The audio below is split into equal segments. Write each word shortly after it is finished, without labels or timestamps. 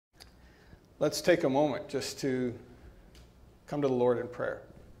Let's take a moment just to come to the Lord in prayer.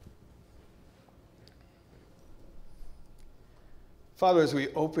 Father, as we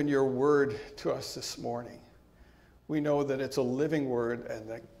open your word to us this morning, we know that it's a living word and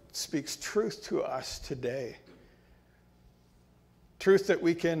that speaks truth to us today. Truth that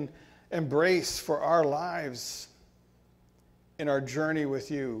we can embrace for our lives in our journey with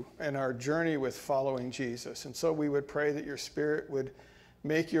you and our journey with following Jesus. And so we would pray that your Spirit would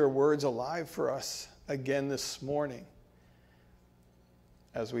make your words alive for us again this morning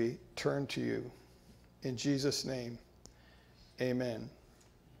as we turn to you. In Jesus' name, amen.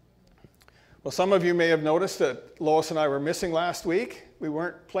 Well, some of you may have noticed that Lois and I were missing last week. We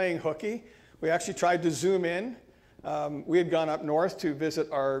weren't playing hooky. We actually tried to Zoom in. We had gone up north to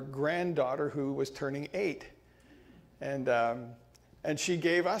visit our granddaughter who was turning 8. And she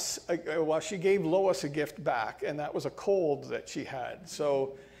gave us, she gave Lois a gift back, and that was a cold that she had.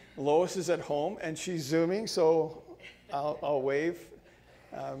 So Lois is at home, and she's Zooming, so I'll wave.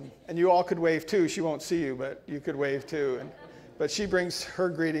 And you all could wave too. She won't see you, but you could wave too. But she brings her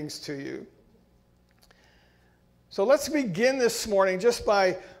greetings to you. So let's begin this morning just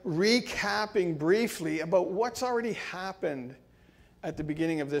by recapping briefly about what's already happened at the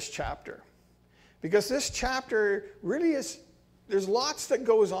beginning of this chapter. Because this chapter really is, there's lots that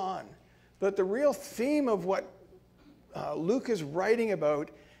goes on, but the real theme of what Luke is writing about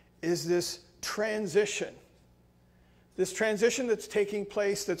is this transition. This transition that's taking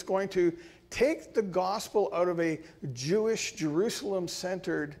place that's going to take the gospel out of a Jewish,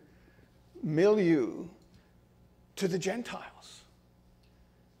 Jerusalem-centered milieu to the Gentiles.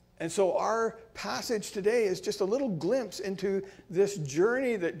 And so our passage today is just a little glimpse into this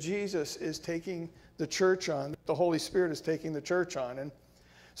journey that Jesus is taking the church on, that the Holy Spirit is taking the church on. And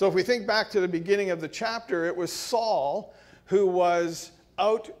so if we think back to the beginning of the chapter, it was Saul who was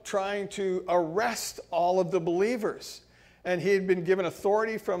out trying to arrest all of the believers. And he had been given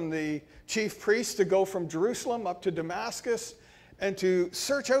authority from the chief priests to go from Jerusalem up to Damascus and to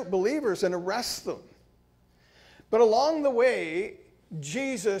search out believers and arrest them. But along the way,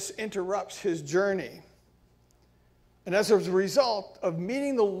 Jesus interrupts his journey. And as a result of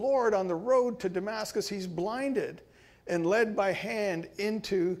meeting the Lord on the road to Damascus, he's blinded and led by hand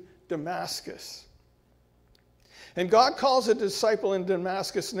into Damascus. And God calls a disciple in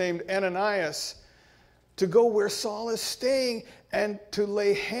Damascus named Ananias to go where Saul is staying and to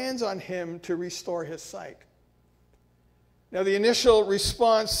lay hands on him to restore his sight. Now, the initial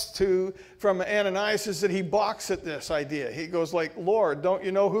response from Ananias is that he balks at this idea. He goes like, Lord, don't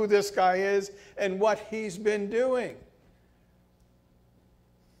you know who this guy is and what he's been doing?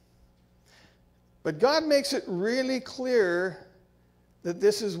 But God makes it really clear that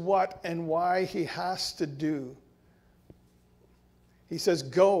this is what and why he has to do. He says,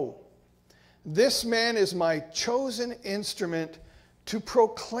 go. This man is my chosen instrument to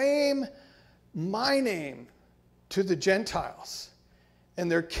proclaim my name to the Gentiles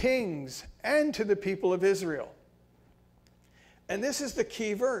and their kings and to the people of Israel. And this is the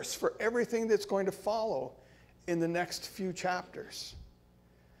key verse for everything that's going to follow in the next few chapters.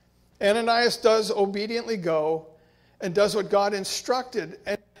 Ananias does obediently go and does what God instructed,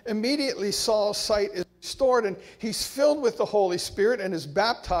 and immediately Saul's sight is restored, and he's filled with the Holy Spirit and is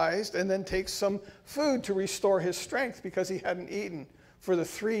baptized, and then takes some food to restore his strength because he hadn't eaten for the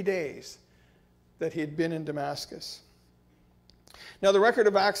 3 days that he had been in Damascus. Now, the record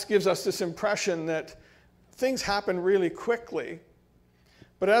of Acts gives us this impression that things happen really quickly.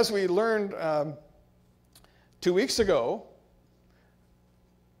 But as we learned 2 weeks ago,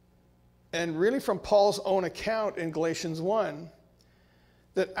 and really from Paul's own account in Galatians 1,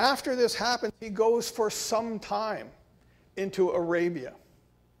 that after this happens, he goes for some time into Arabia.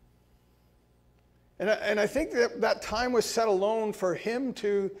 And I think that time was set alone for him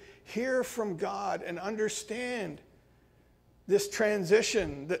to hear from God and understand this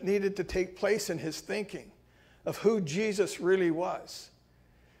transition that needed to take place in his thinking of who Jesus really was.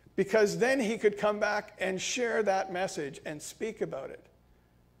 Because then he could come back and share that message and speak about it.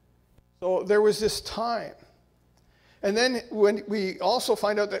 So there was this time. And then when we also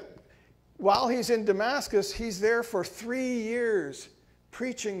find out that while he's in Damascus, he's there for 3 years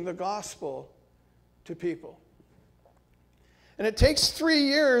preaching the gospel to people. And it takes 3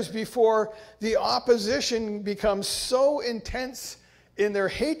 years before the opposition becomes so intense in their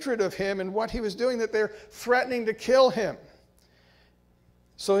hatred of him and what he was doing that they're threatening to kill him.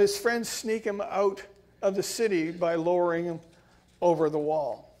 So his friends sneak him out of the city by lowering him over the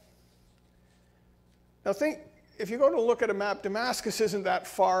wall. Now think, if you go to look at a map, Damascus isn't that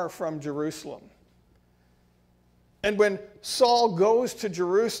far from Jerusalem. And when Saul goes to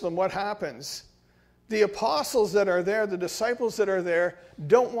Jerusalem, what happens? The apostles that are there, the disciples that are there,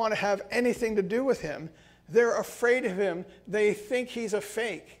 don't want to have anything to do with him. They're afraid of him. They think he's a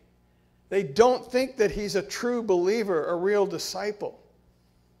fake. They don't think that he's a true believer, a real disciple.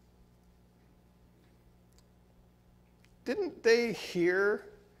 Didn't they hear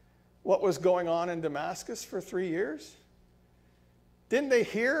what was going on in Damascus for 3 years? Didn't they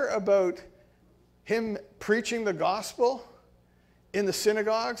hear about him preaching the gospel in the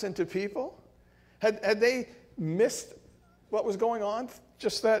synagogues and to people? Had they missed what was going on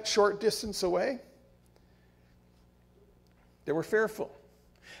just that short distance away? They were fearful.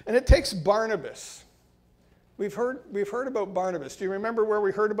 And it takes Barnabas. We've heard about Barnabas. Do you remember where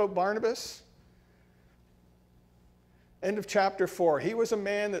we heard about Barnabas? End of chapter 4. He was a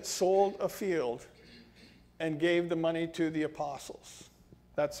man that sold a field and gave the money to the apostles.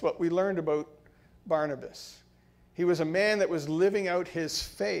 That's what we learned about Barnabas. He was a man that was living out his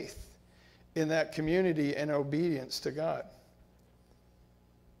faith in that community and obedience to God.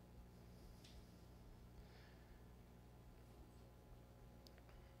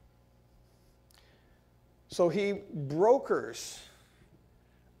 So he brokers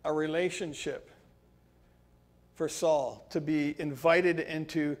a relationship for Saul to be invited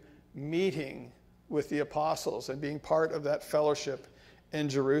into meeting with the apostles and being part of that fellowship in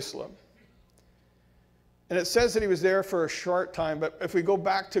Jerusalem. And it says that he was there for a short time, but if we go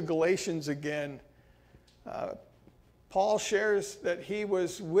back to Galatians again, Paul shares that he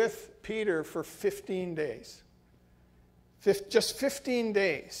was with Peter for 15 days. Just 15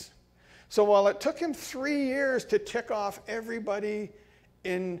 days. So while it took him 3 years to tick off everybody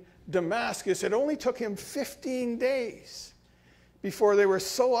in Damascus, it only took him 15 days before they were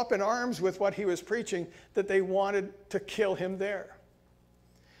so up in arms with what he was preaching that they wanted to kill him there.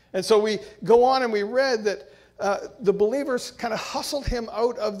 And so we go on and we read that the believers kind of hustled him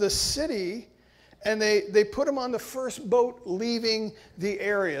out of the city, and they put him on the first boat leaving the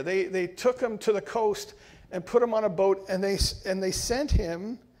area. They took him to the coast and put him on a boat, and they sent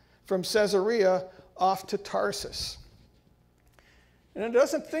him from Caesarea off to Tarsus. And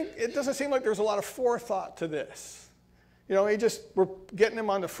it doesn't seem like there's a lot of forethought to this. You know, we're getting him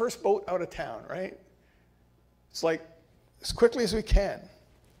on the first boat out of town, right? It's like as quickly as we can.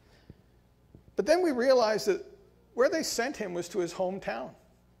 But then we realized that where they sent him was to his hometown.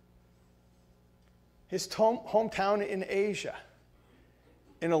 His hometown in Asia,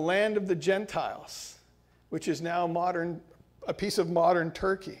 in a land of the Gentiles, which is now a piece of modern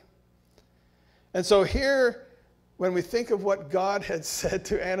Turkey. And so here, when we think of what God had said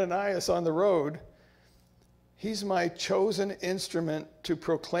to Ananias on the road, he's my chosen instrument to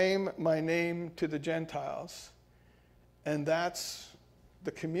proclaim my name to the Gentiles. And that's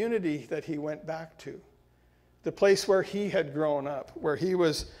the community that he went back to, the place where he had grown up, where he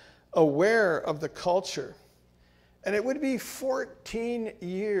was aware of the culture. And it would be 14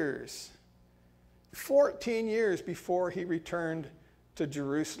 years before he returned to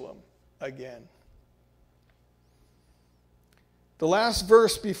Jerusalem again. The last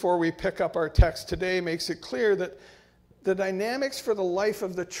verse before we pick up our text today makes it clear that the dynamics for the life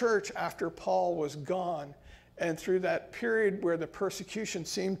of the church after Paul was gone, and through that period where the persecution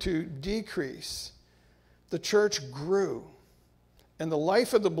seemed to decrease, the church grew. And the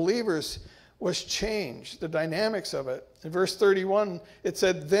life of the believers was changed, the dynamics of it. In verse 31, it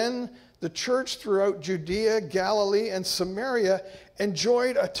said, "Then the church throughout Judea, Galilee, and Samaria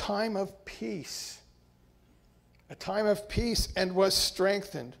enjoyed a time of peace." A time of peace, and was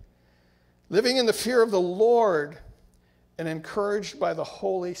strengthened, living in the fear of the Lord, and encouraged by the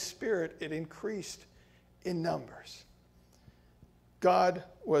Holy Spirit, it increased in numbers. God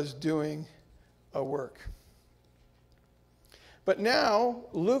was doing a work. But now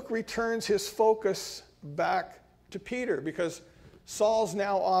Luke returns his focus back to Peter, because Saul's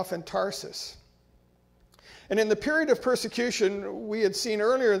now off in Tarsus. And in the period of persecution, we had seen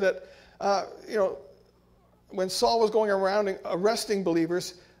earlier that, when Saul was going around arresting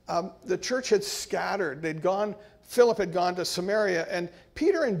believers, the church had scattered. Philip had gone to Samaria, and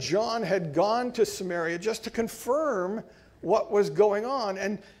Peter and John had gone to Samaria just to confirm what was going on.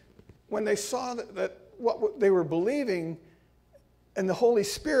 And when they saw that what they were believing, and the Holy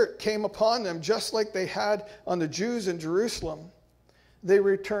Spirit came upon them, just like they had on the Jews in Jerusalem, they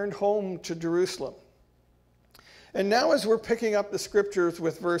returned home to Jerusalem. And now as we're picking up the scriptures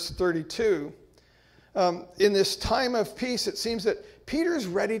with verse 32, in this time of peace, it seems that Peter's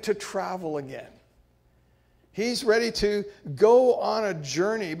ready to travel again. He's ready to go on a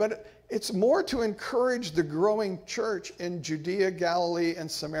journey, but it's more to encourage the growing church in Judea, Galilee, and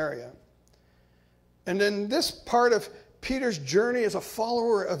Samaria. And in this part of Peter's journey as a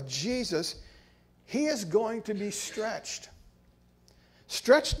follower of Jesus, he is going to be stretched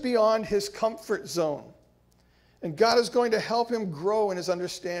beyond his comfort zone. And God is going to help him grow in his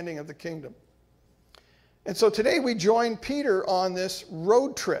understanding of the kingdom. And so today we join Peter on this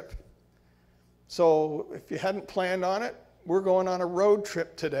road trip. So if you hadn't planned on it, we're going on a road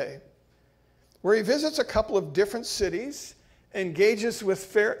trip today, where he visits a couple of different cities, engages with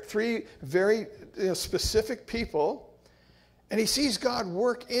three very specific people, and he sees God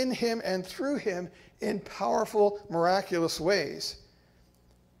work in him and through him in powerful, miraculous ways.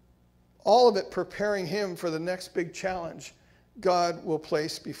 All of it preparing him for the next big challenge God will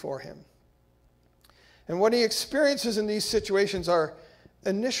place before him. And what he experiences in these situations are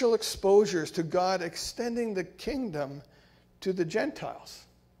initial exposures to God extending the kingdom to the Gentiles.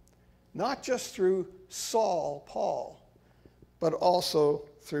 Not just through Saul, Paul, but also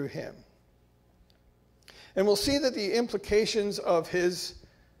through him. And we'll see that the implications of his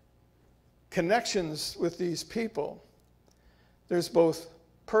connections with these people, there's both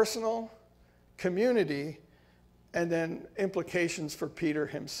personal, community, and then implications for Peter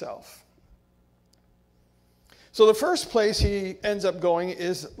himself. So the first place he ends up going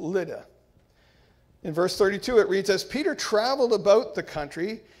is Lydda. In verse 32 it reads, "As Peter traveled about the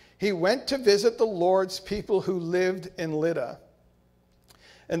country, he went to visit the Lord's people who lived in Lydda.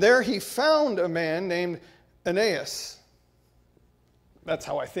 And there he found a man named Aeneas." That's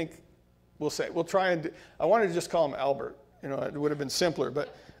how I think we'll say it. We'll try and I wanted to just call him Albert. It would have been simpler,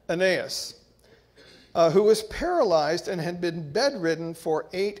 but Aeneas, who was paralyzed and had been bedridden for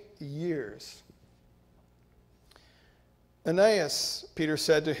 8 years. "Aeneas," Peter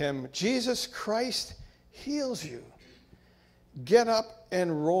said to him, "Jesus Christ heals you. Get up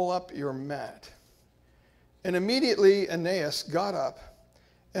and roll up your mat." And immediately Aeneas got up,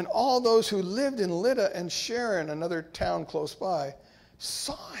 and all those who lived in Lydda and Sharon, another town close by,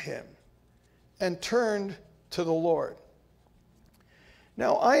 saw him and turned to the Lord.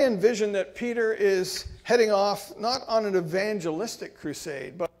 Now, I envision that Peter is heading off not on an evangelistic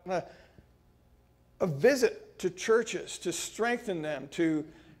crusade, but on a visit to churches, to strengthen them, to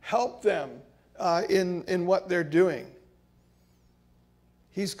help them in what they're doing.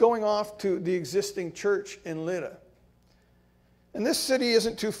 He's going off to the existing church in Lydda. And this city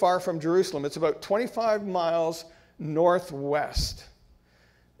isn't too far from Jerusalem. It's about 25 miles northwest.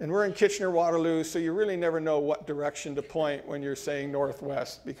 And we're in Kitchener-Waterloo, so you really never know what direction to point when you're saying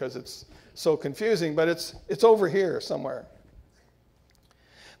northwest because it's so confusing, but it's over here somewhere.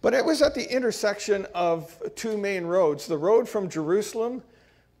 But it was at the intersection of two main roads. The road from Jerusalem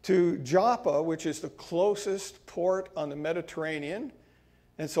to Joppa, which is the closest port on the Mediterranean.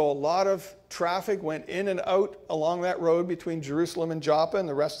 And so a lot of traffic went in and out along that road between Jerusalem and Joppa and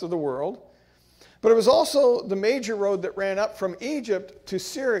the rest of the world. But it was also the major road that ran up from Egypt to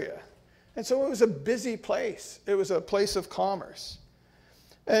Syria. And so it was a busy place. It was a place of commerce.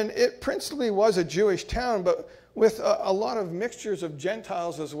 And it principally was a Jewish town, but with a lot of mixtures of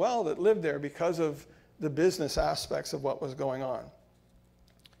Gentiles as well that lived there because of the business aspects of what was going on.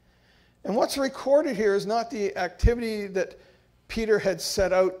 And what's recorded here is not the activity that Peter had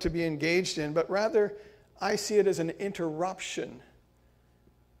set out to be engaged in, but rather I see it as an interruption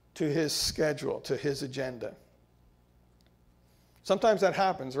to his schedule, to his agenda. Sometimes that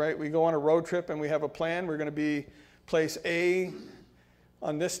happens, right? We go on a road trip and we have a plan. We're going to be place A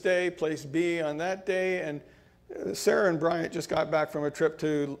on this day, place B on that day, and Sarah and Bryant just got back from a trip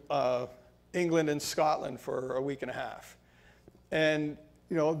to England and Scotland for a week and a half. And,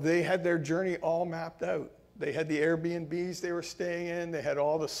 they had their journey all mapped out. They had the Airbnbs they were staying in. They had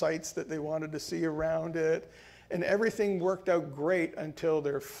all the sites that they wanted to see around it. And everything worked out great until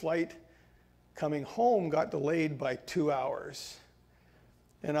their flight coming home got delayed by 2 hours.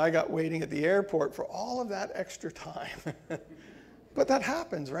 And I got waiting at the airport for all of that extra time. But that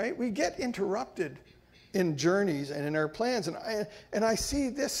happens, right? We get interrupted in journeys and in our plans. And I see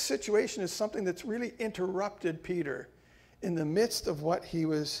this situation as something that's really interrupted Peter in the midst of what he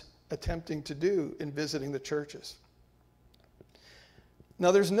was attempting to do in visiting the churches.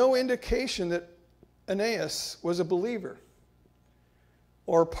 Now, there's no indication that Aeneas was a believer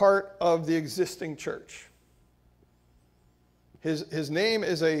or part of the existing church. His name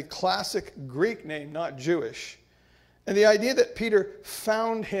is a classic Greek name, not Jewish. And the idea that Peter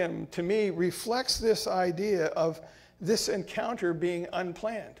found him, to me, reflects this idea of this encounter being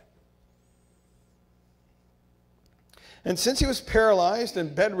unplanned. And since he was paralyzed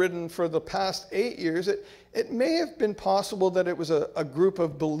and bedridden for the past 8 years, it may have been possible that it was a group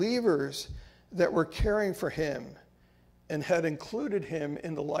of believers that were caring for him and had included him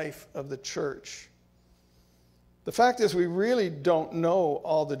in the life of the church. The fact is, we really don't know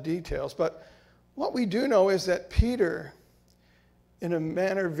all the details, but what we do know is that Peter, in a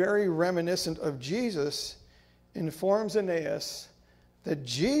manner very reminiscent of Jesus, informs Aeneas that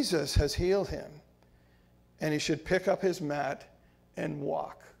Jesus has healed him and he should pick up his mat and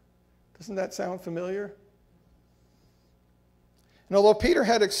walk. Doesn't that sound familiar? And although Peter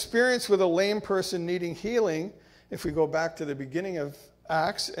had experience with a lame person needing healing, if we go back to the beginning of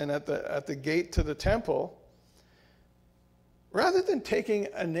Acts and at the gate to the temple, rather than taking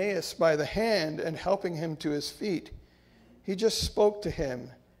Aeneas by the hand and helping him to his feet, he just spoke to him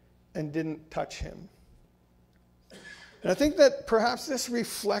and didn't touch him. And I think that perhaps this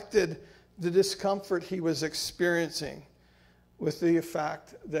reflected the discomfort he was experiencing with the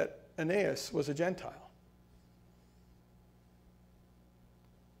fact that Aeneas was a Gentile.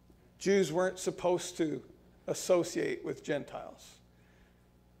 Jews weren't supposed to associate with Gentiles.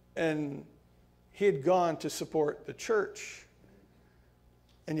 And he had gone to support the church,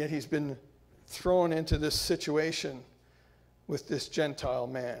 and yet he's been thrown into this situation with this Gentile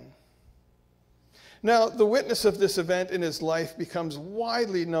man. Now, the witness of this event in his life becomes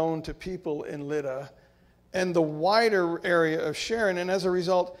widely known to people in Lydda and the wider area of Sharon, and as a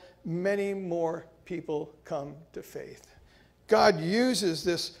result, many more people come to faith. God uses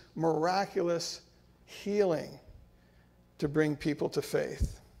this miraculous healing to bring people to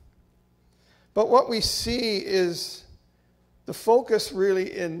faith. But what we see is the focus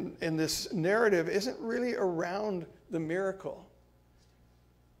really in this narrative isn't really around the miracle.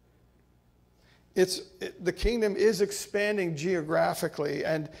 The kingdom is expanding geographically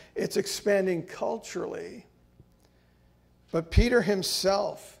and it's expanding culturally. But Peter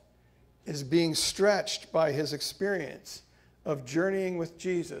himself is being stretched by his experience of journeying with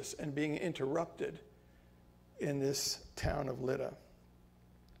Jesus and being interrupted in this town of Lydda.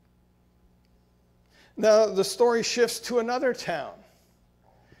 Now the story shifts to another town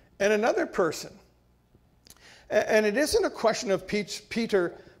and another person. And it isn't a question of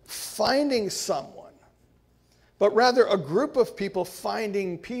Peter finding someone, but rather a group of people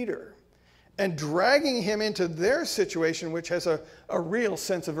finding Peter and dragging him into their situation, which has a real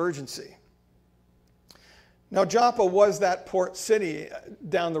sense of urgency. Now, Joppa was that port city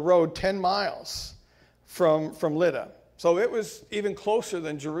down the road 10 miles from Lydda. So it was even closer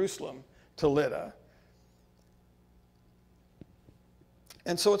than Jerusalem to Lydda.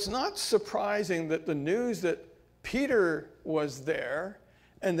 And so it's not surprising that the news that Peter was there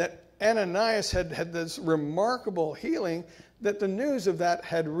and that Ananias had this remarkable healing, that the news of that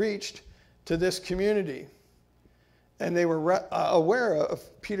had reached to this community. And they were aware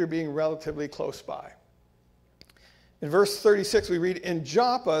of Peter being relatively close by. In verse 36, we read, in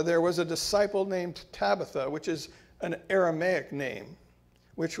Joppa there was a disciple named Tabitha, which is an Aramaic name,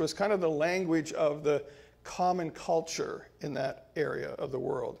 which was kind of the language of the common culture in that area of the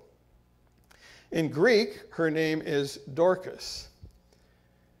world. In Greek, her name is Dorcas.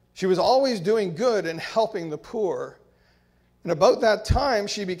 She was always doing good and helping the poor. And about that time,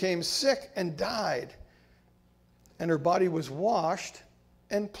 she became sick and died. And her body was washed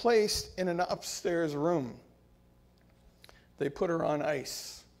and placed in an upstairs room. They put her on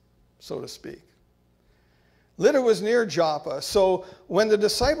ice, so to speak. Lydda was near Joppa, so when the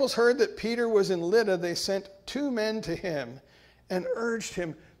disciples heard that Peter was in Lydda, they sent 2 men to him and urged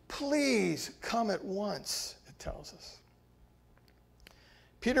him, please come at once, it tells us.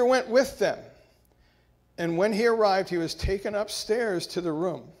 Peter went with them, and when he arrived, he was taken upstairs to the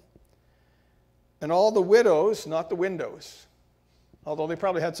room. And all the widows, not the windows, although they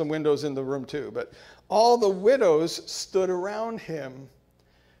probably had some windows in the room too, but all the widows stood around him,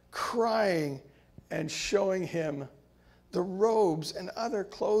 crying and showing him the robes and other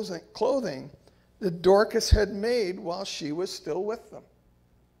clothing that Dorcas had made while she was still with them.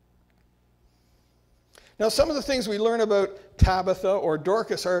 Now, some of the things we learn about Tabitha or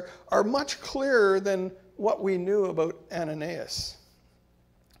Dorcas are much clearer than what we knew about Ananias.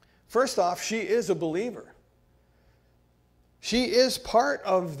 First off, she is a believer. She is part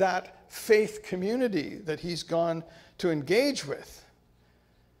of that faith community that he's gone to engage with.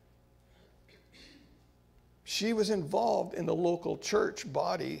 She was involved in the local church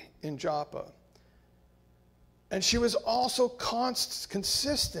body in Joppa. And she was also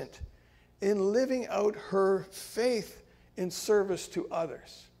consistent in living out her faith in service to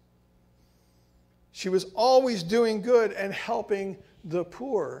others. She was always doing good and helping the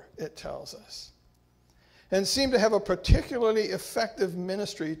poor, it tells us, and seemed to have a particularly effective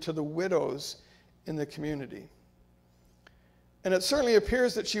ministry to the widows in the community. And it certainly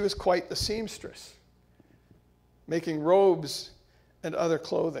appears that she was quite the seamstress, making robes and other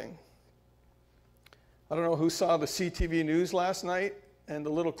clothing. I don't know who saw the CTV News last night and the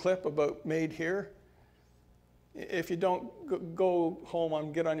little clip about Made Here. If you don't, go home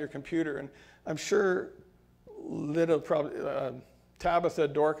and get on your computer. And I'm sure Tabitha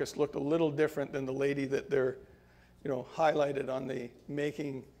Dorcas looked a little different than the lady that they're, highlighted on the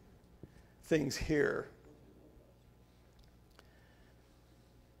Making Things Here.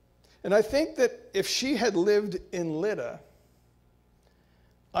 And I think that if she had lived in Lydda,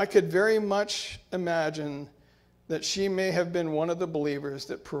 I could very much imagine that she may have been one of the believers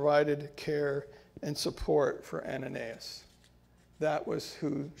that provided care and support for Ananias. That was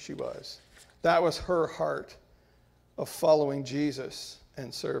who she was. That was her heart of following Jesus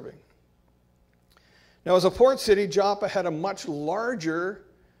and serving. Now, as a port city, Joppa had a much larger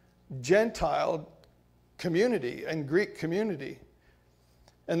Gentile community and Greek community.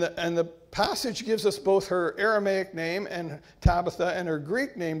 And the passage gives us both her Aramaic name and Tabitha and her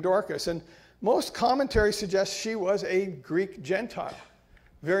Greek name Dorcas. And most commentaries suggest she was a Greek Gentile,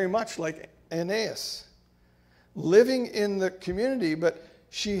 very much like Aeneas, living in the community, but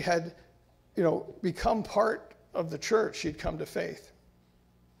she had, become part of the church. She'd come to faith.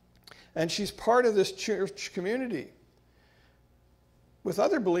 And she's part of this church community with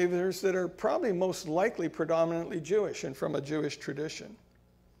other believers that are probably most likely predominantly Jewish and from a Jewish tradition.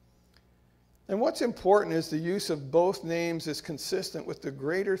 And what's important is the use of both names is consistent with the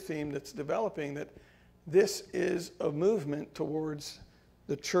greater theme that's developing, that this is a movement towards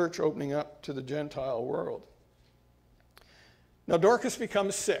the church opening up to the Gentile world. Now, Dorcas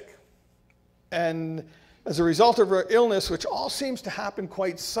becomes sick. And as a result of her illness, which all seems to happen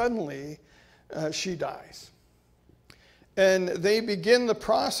quite suddenly, she dies. And they begin the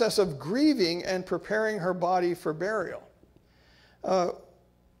process of grieving and preparing her body for burial.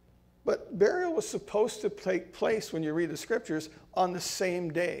 But burial was supposed to take place, when you read the scriptures, on the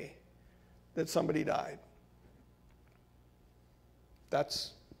same day that somebody died.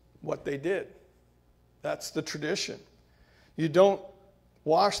 That's what they did. That's the tradition. You don't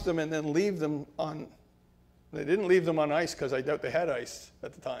wash them and then leave them on, they didn't leave them on ice because I doubt they had ice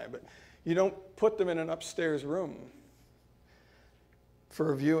at the time, but you don't put them in an upstairs room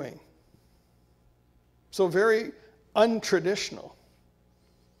for a viewing. So very untraditional.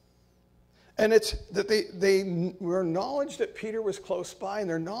 And it's that they were knowledge that Peter was close by, and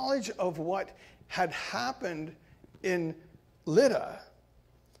their knowledge of what had happened in Lydda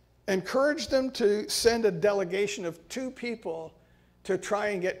encouraged them to send a delegation of 2 people to try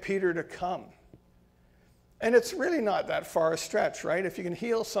and get Peter to come. And it's really not that far a stretch, right? If you can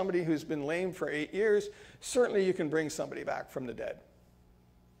heal somebody who's been lame for 8 years, certainly you can bring somebody back from the dead.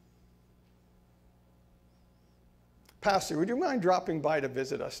 Pastor, would you mind dropping by to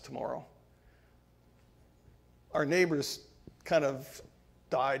visit us tomorrow? Our neighbors kind of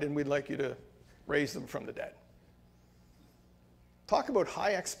died, and we'd like you to raise them from the dead. Talk about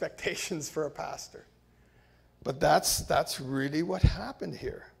high expectations for a pastor. But that's really what happened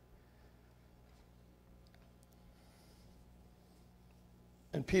here.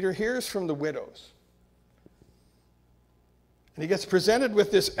 And Peter hears from the widows. And he gets presented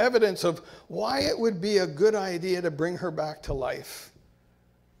with this evidence of why it would be a good idea to bring her back to life.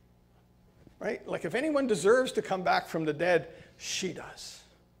 Right? Like, if anyone deserves to come back from the dead, she does.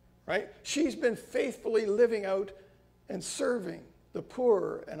 Right? She's been faithfully living out and serving the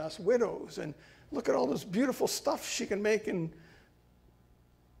poor and us widows. And look at all this beautiful stuff she can make. And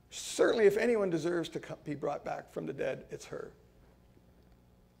certainly, if anyone deserves to be brought back from the dead, it's her.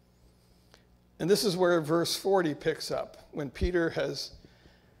 And this is where verse 40 picks up, when Peter has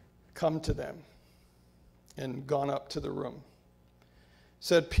come to them and gone up to the room.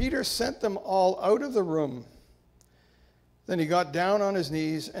 Said, Peter sent them all out of the room. Then he got down on his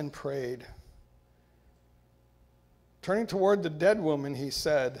knees and prayed. Turning toward the dead woman, he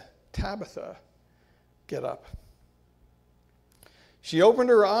said, Tabitha, get up. She opened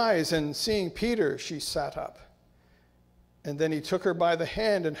her eyes, and seeing Peter, she sat up. And then he took her by the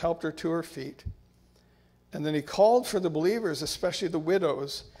hand and helped her to her feet. And then he called for the believers, especially the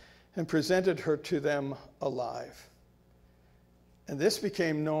widows, and presented her to them alive. And this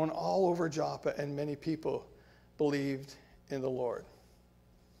became known all over Joppa, and many people believed in the Lord.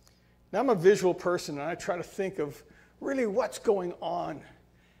 Now, I'm a visual person, and I try to think of really what's going on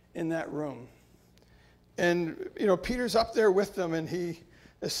in that room. And, Peter's up there with them, and he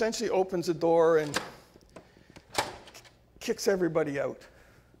essentially opens the door and kicks everybody out.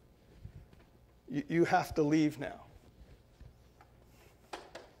 You have to leave now.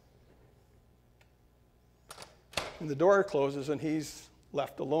 And the door closes, and he's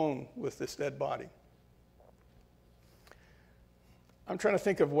left alone with this dead body. I'm trying to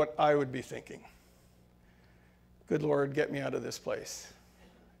think of what I would be thinking. good Lord, get me out of this place.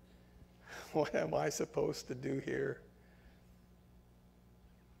 What am I supposed to do here?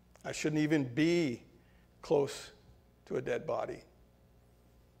 I shouldn't even be close to a dead body.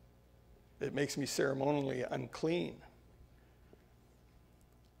 It makes me ceremonially unclean.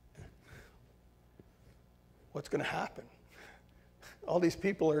 What's going to happen? All these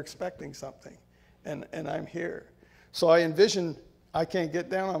people are expecting something, and I'm here. So I envision I can't get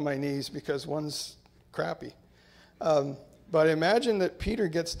down on my knees because one's crappy. But imagine that Peter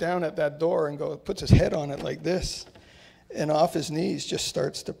gets down at that door and puts his head on it like this, and off his knees just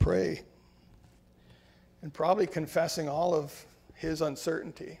starts to pray, and probably confessing all of his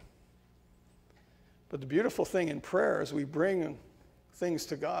uncertainty. But the beautiful thing in prayer is we bring things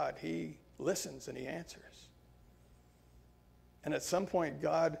to God. He listens and he answers. And at some point,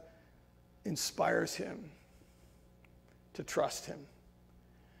 God inspires him to trust him.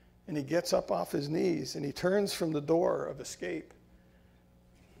 And he gets up off his knees and he turns from the door of escape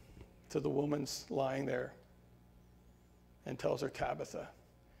to the woman's lying there and tells her, Tabitha,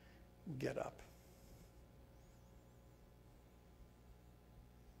 get up.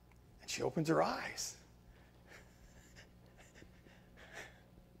 And she opens her eyes.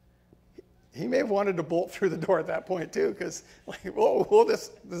 He may have wanted to bolt through the door at that point too, because like, whoa,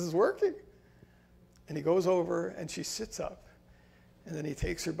 this is working. And he goes over and she sits up, and then he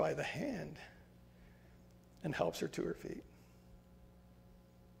takes her by the hand and helps her to her feet.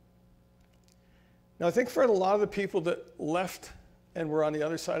 Now I think for a lot of the people that left and were on the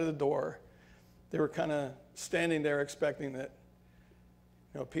other side of the door, they were kind of standing there expecting that,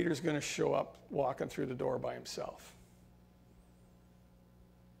 Peter's going to show up walking through the door by himself.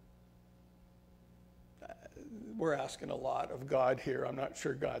 We're asking a lot of God here. I'm not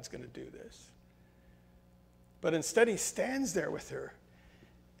sure God's going to do this. But instead, he stands there with her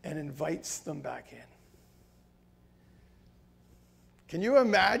and invites them back in. Can you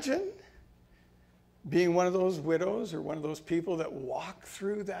imagine being one of those widows or one of those people that walk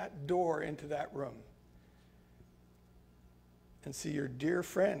through that door into that room and see your dear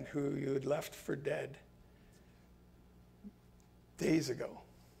friend who you had left for dead days ago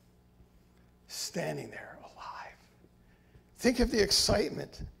standing there alive? Think of the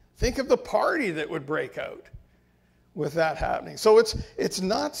excitement. Think of the party that would break out with that happening. So it's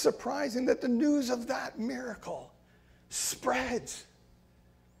not surprising that the news of that miracle spreads.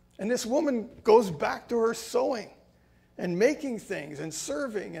 And this woman goes back to her sewing and making things and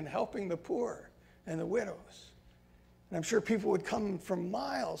serving and helping the poor and the widows. And I'm sure people would come from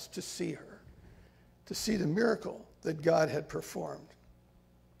miles to see her, to see the miracle that God had performed.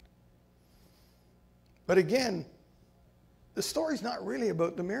 But again, the story's not really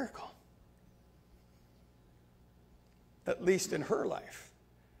about the miracle, at least in her life.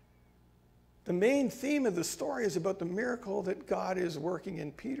 The main theme of the story is about the miracle that God is working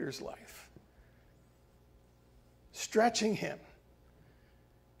in Peter's life, stretching him,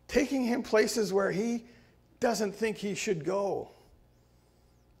 taking him places where he doesn't think he should go,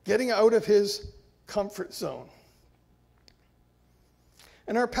 getting out of his comfort zone.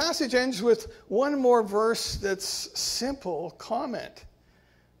 And our passage ends with one more verse that's simple comment,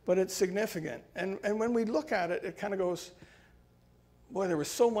 but it's significant. And when we look at it, it kind of goes, boy, there was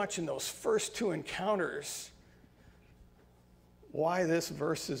so much in those first two encounters. Why this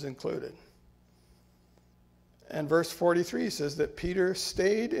verse is included. And verse 43 says that Peter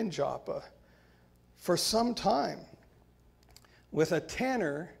stayed in Joppa for some time with a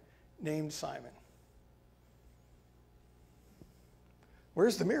tanner named Simon.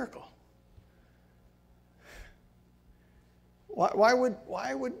 Where's the miracle? Why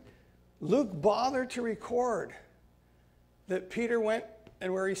would Luke bother to record that Peter went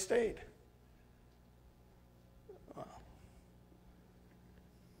and where he stayed?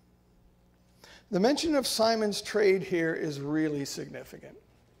 The mention of Simon's trade here is really significant.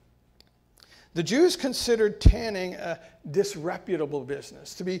 The Jews considered tanning a disreputable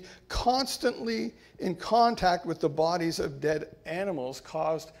business. To be constantly in contact with the bodies of dead animals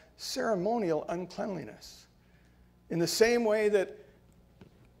caused ceremonial uncleanliness. In the same way that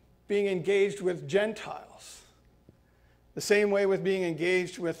being engaged with Gentiles, the same way with being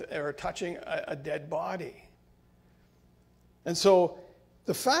engaged with or touching a dead body. And so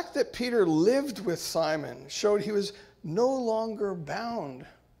the fact that Peter lived with Simon showed he was no longer bound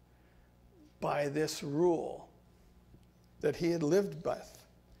by this rule that he had lived with.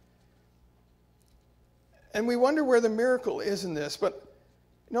 And we wonder where the miracle is in this, but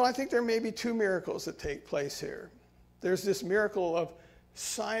I think there may be two miracles that take place here. There's this miracle of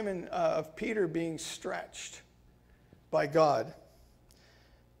of Peter being stretched by God.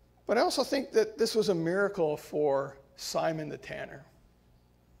 But I also think that this was a miracle for Simon the tanner.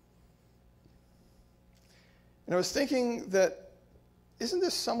 And I was thinking that, isn't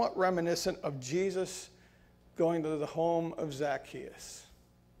this somewhat reminiscent of Jesus going to the home of Zacchaeus,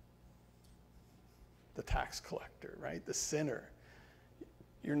 the tax collector, right? The sinner.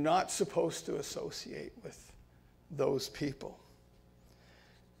 You're not supposed to associate with those people.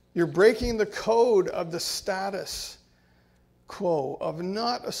 You're breaking the code of the status quo of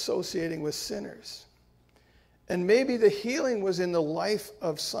not associating with sinners. And maybe the healing was in the life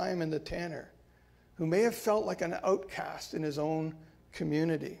of Simon the tanner, who may have felt like an outcast in his own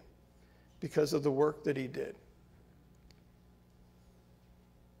community because of the work that he did.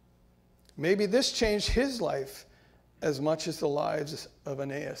 Maybe this changed his life as much as the lives of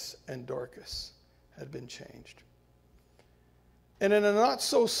Aeneas and Dorcas had been changed. And in a not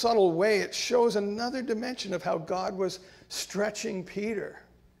so subtle way, it shows another dimension of how God was stretching Peter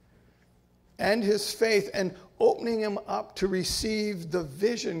and his faith and opening him up to receive the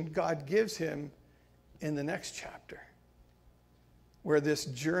vision God gives him in the next chapter, where this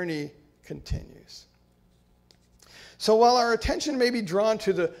journey continues. So while our attention may be drawn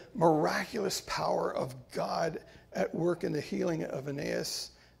to the miraculous power of God at work in the healing of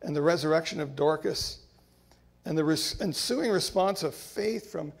Aeneas and the resurrection of Dorcas and the ensuing response of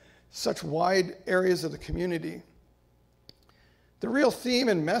faith from such wide areas of the community, the real theme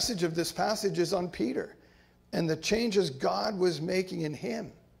and message of this passage is on Peter and the changes God was making in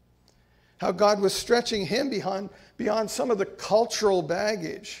him. How God was stretching him beyond some of the cultural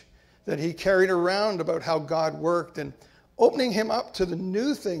baggage that he carried around about how God worked and opening him up to the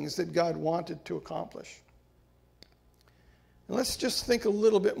new things that God wanted to accomplish. And let's just think a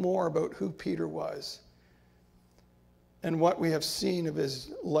little bit more about who Peter was and what we have seen of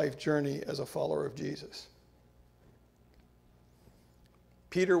his life journey as a follower of Jesus.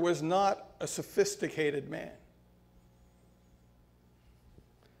 Peter was not a sophisticated man.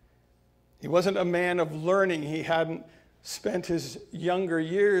 He wasn't a man of learning. He hadn't spent his younger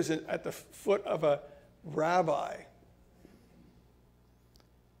years at the foot of a rabbi.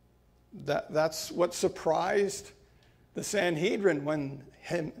 That's what surprised the Sanhedrin when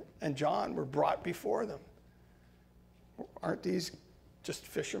him and John were brought before them. Aren't these just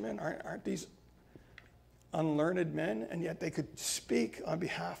fishermen? Aren't these unlearned men? And yet they could speak on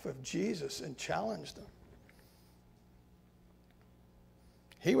behalf of Jesus and challenge them.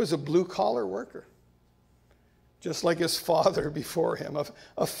 He was a blue-collar worker, just like his father before him,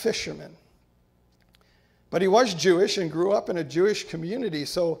 a fisherman. But he was Jewish and grew up in a Jewish community,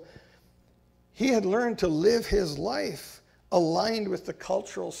 so he had learned to live his life aligned with the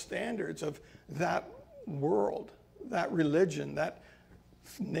cultural standards of that world, that religion, that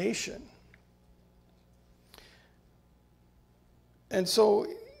nation. And so,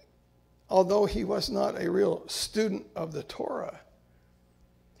 although he was not a real student of the Torah,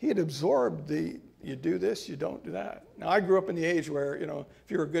 he had absorbed you do this, you don't do that. Now, I grew up in the age where,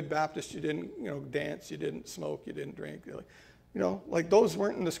 if you were a good Baptist, you didn't, dance, you didn't smoke, you didn't drink. Like those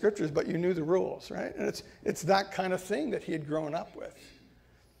weren't in the scriptures, but you knew the rules, right? And it's that kind of thing that he had grown up with.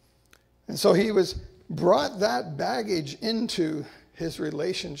 And so he brought that baggage into his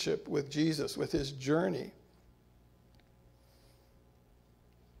relationship with Jesus, with his journey.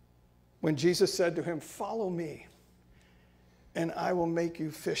 When Jesus said to him, "Follow me, and I will make you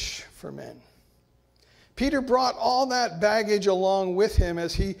fish for men." Peter brought all that baggage along with him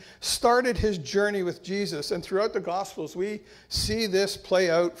as he started his journey with Jesus. And throughout the Gospels, we see this play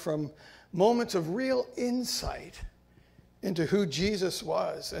out from moments of real insight into who Jesus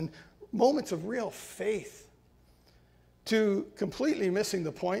was and moments of real faith to completely missing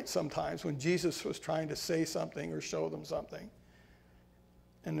the point sometimes when Jesus was trying to say something or show them something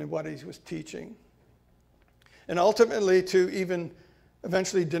and what he was teaching. And ultimately to even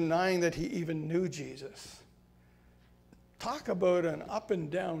eventually denying that he even knew Jesus. Talk about an up and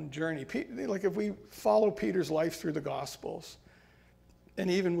down journey. Like if we follow Peter's life through the Gospels, and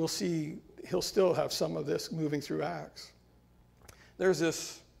even we'll see he'll still have some of this moving through Acts. There's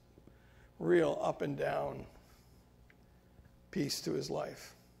this real up and down piece to his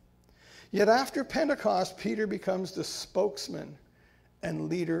life. Yet after Pentecost, Peter becomes the spokesman and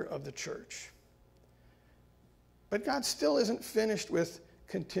leader of the church. But God still isn't finished with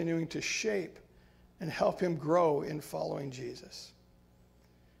continuing to shape and help him grow in following Jesus.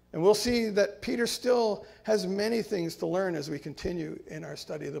 And we'll see that Peter still has many things to learn as we continue in our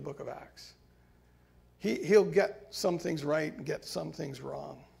study of the book of Acts. He'll get some things right and get some things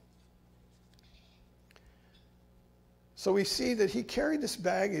wrong. So we see that he carried this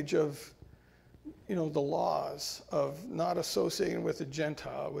baggage of the laws of not associating with a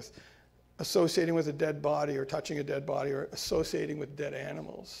Gentile, with associating with a dead body or touching a dead body or associating with dead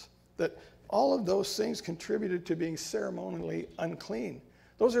animals. That all of those things contributed to being ceremonially unclean.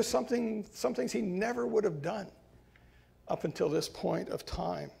 Those are some things he never would have done up until this point of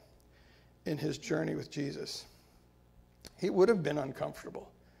time in his journey with Jesus. He would have been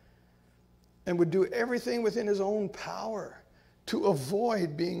uncomfortable and would do everything within his own power to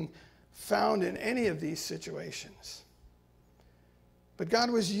avoid being found in any of these situations. But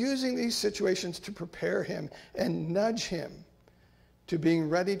God was using these situations to prepare him and nudge him to being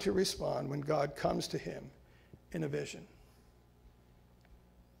ready to respond when God comes to him in a vision.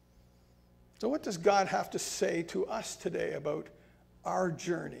 So what does God have to say to us today about our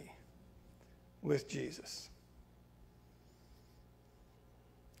journey with Jesus?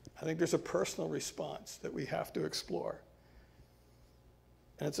 I think there's a personal response that we have to explore.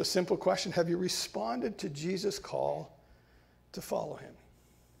 And it's a simple question. Have you responded to Jesus' call to follow him?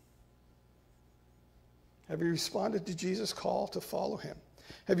 Have you responded to Jesus' call to follow him?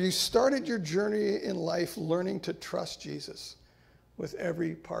 Have you started your journey in life learning to trust Jesus with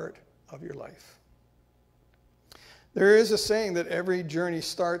every part of your life? There is a saying that every journey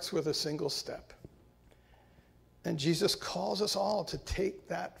starts with a single step. And Jesus calls us all to take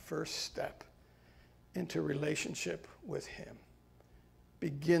that first step into relationship with him.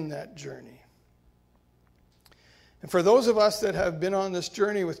 Begin that journey. And for those of us that have been on this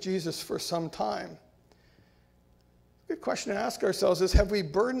journey with Jesus for some time, a good question to ask ourselves is, have we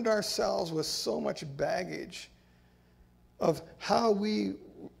burdened ourselves with so much baggage of how we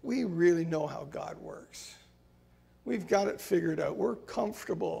really know how God works? We've got it figured out. We're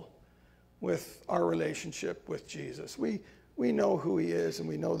comfortable with our relationship with Jesus. We know who he is, and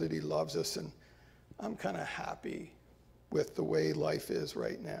we know that he loves us, and I'm kind of happy with the way life is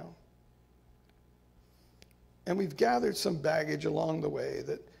right now. And we've gathered some baggage along the way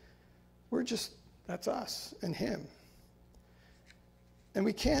that that's us and him. And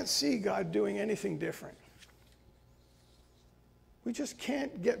we can't see God doing anything different. We just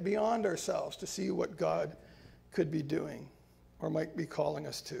can't get beyond ourselves to see what God could be doing or might be calling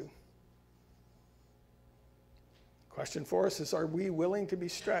us to. Question for us is, are we willing to be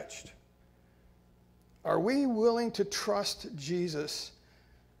stretched? Are we willing to trust Jesus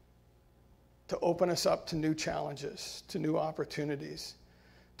to open us up to new challenges, to new opportunities,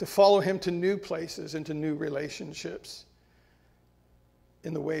 to follow him to new places and to new relationships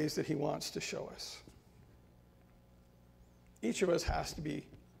in the ways that he wants to show us? Each of us has to be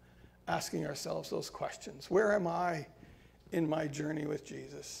asking ourselves those questions. Where am I in my journey with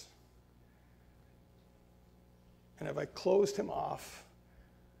Jesus? And have I closed him off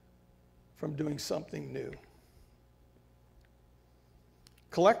from doing something new?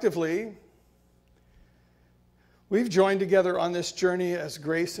 Collectively, we've joined together on this journey as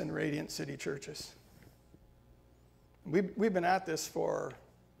Grace and Radiant City Churches. We've been at this for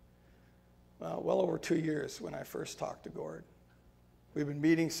well over 2 years when I first talked to Gord. We've been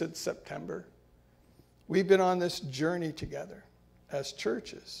meeting since September. We've been on this journey together as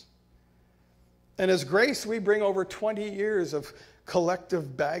churches. And as Grace, we bring over 20 years of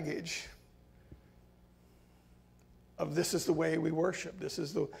collective baggage of this is the way we worship. This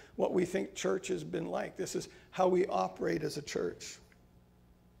is what we think church has been like. This is how we operate as a church.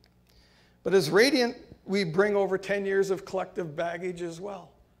 But as Radiant, we bring over 10 years of collective baggage as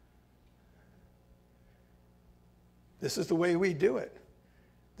well. This is the way we do it.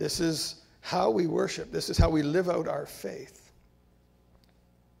 This is how we worship. This is how we live out our faith.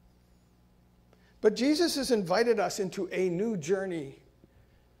 But Jesus has invited us into a new journey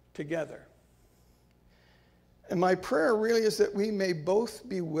together. And my prayer really is that we may both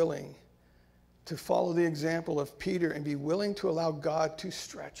be willing to follow the example of Peter and be willing to allow God to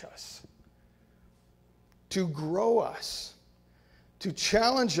stretch us, to grow us, to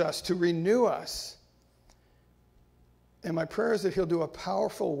challenge us, to renew us. And my prayer is that he'll do a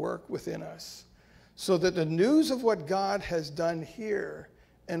powerful work within us so that the news of what God has done here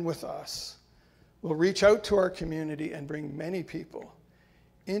and with us will reach out to our community and bring many people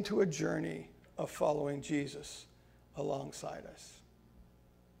into a journey of following Jesus alongside us.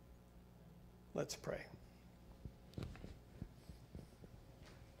 Let's pray.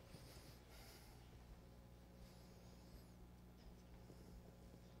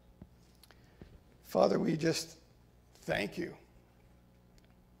 Father, we just thank you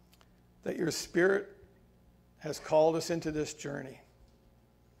that your Spirit has called us into this journey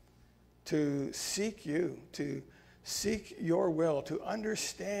to seek you, to seek your will, to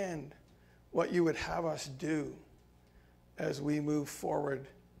understand what you would have us do as we move forward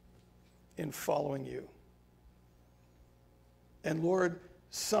in following you. And Lord,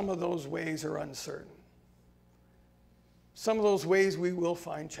 some of those ways are uncertain. Some of those ways we will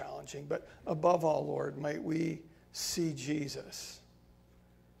find challenging, but above all, Lord, might we see Jesus.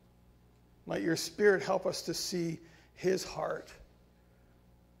 Might your Spirit help us to see his heart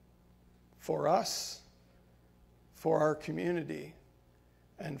for us, for our community,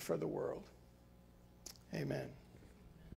 and for the world. Amen.